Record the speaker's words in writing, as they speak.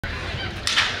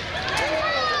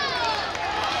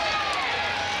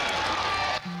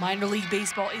Minor League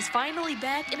Baseball is finally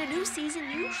back, and a new season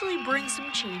usually brings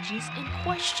some changes and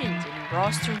questions. A new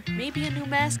roster, maybe a new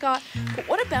mascot, but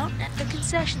what about at the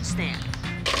concession stand?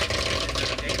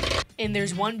 And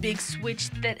there's one big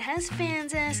switch that has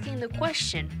fans asking the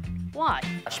question, why?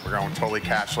 We're going totally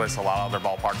cashless. A lot of other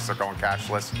ballparks are going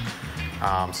cashless.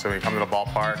 So when you come to the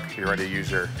ballpark, you're ready to use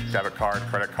your debit card,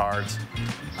 credit cards.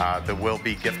 There will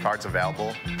be gift cards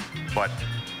available, but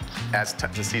as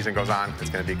the season goes on, it's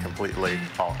going to be completely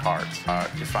all cards.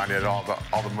 You find it at all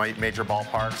the major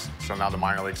ballparks, so now the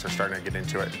minor leagues are starting to get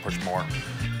into it and push more.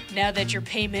 Now that your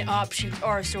payment options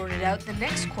are sorted out, the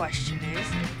next question is,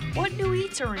 what new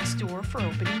eats are in store for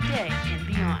opening day and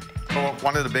beyond? Well,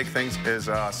 one of the big things is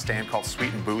a stand called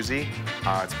Sweet and Boozy.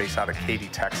 It's based out of Katy,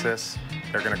 Texas.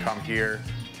 They're going to come here.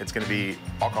 It's going to be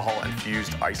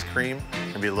alcohol-infused ice cream. It's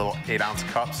going to be little 8-ounce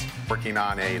cups, working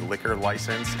on a liquor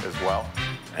license as well.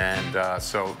 And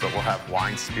so we'll have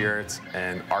wine spirits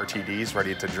and RTDs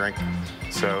ready to drink.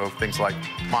 So things like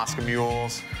Moscow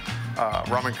Mules,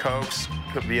 rum and cokes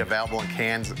could be available in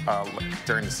cans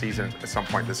during the season at some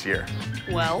point this year.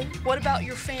 Well, what about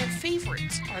your fan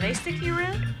favorites? Are they sticking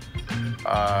around?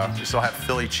 We still have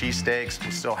Philly cheesesteaks.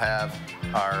 We still have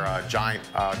our giant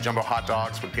jumbo hot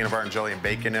dogs with peanut butter and jelly and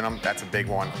bacon in them. That's a big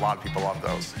one. A lot of people love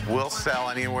those. We'll sell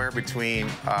anywhere between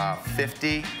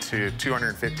 50 to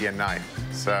 250 a night.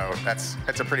 So that's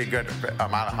a pretty good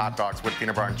amount of hot dogs with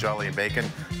peanut butter and jelly and bacon.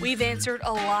 We've answered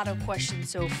a lot of questions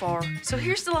so far. So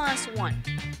here's the last one.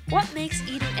 What makes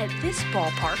eating at this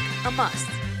ballpark a must?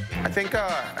 I think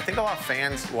a lot of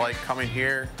fans like coming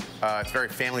here. It's very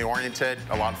family-oriented,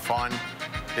 a lot of fun,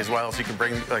 as well as you can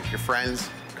bring like your friends,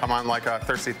 come on like a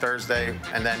Thursday,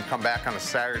 and then come back on a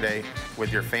Saturday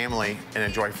with your family and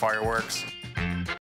enjoy fireworks.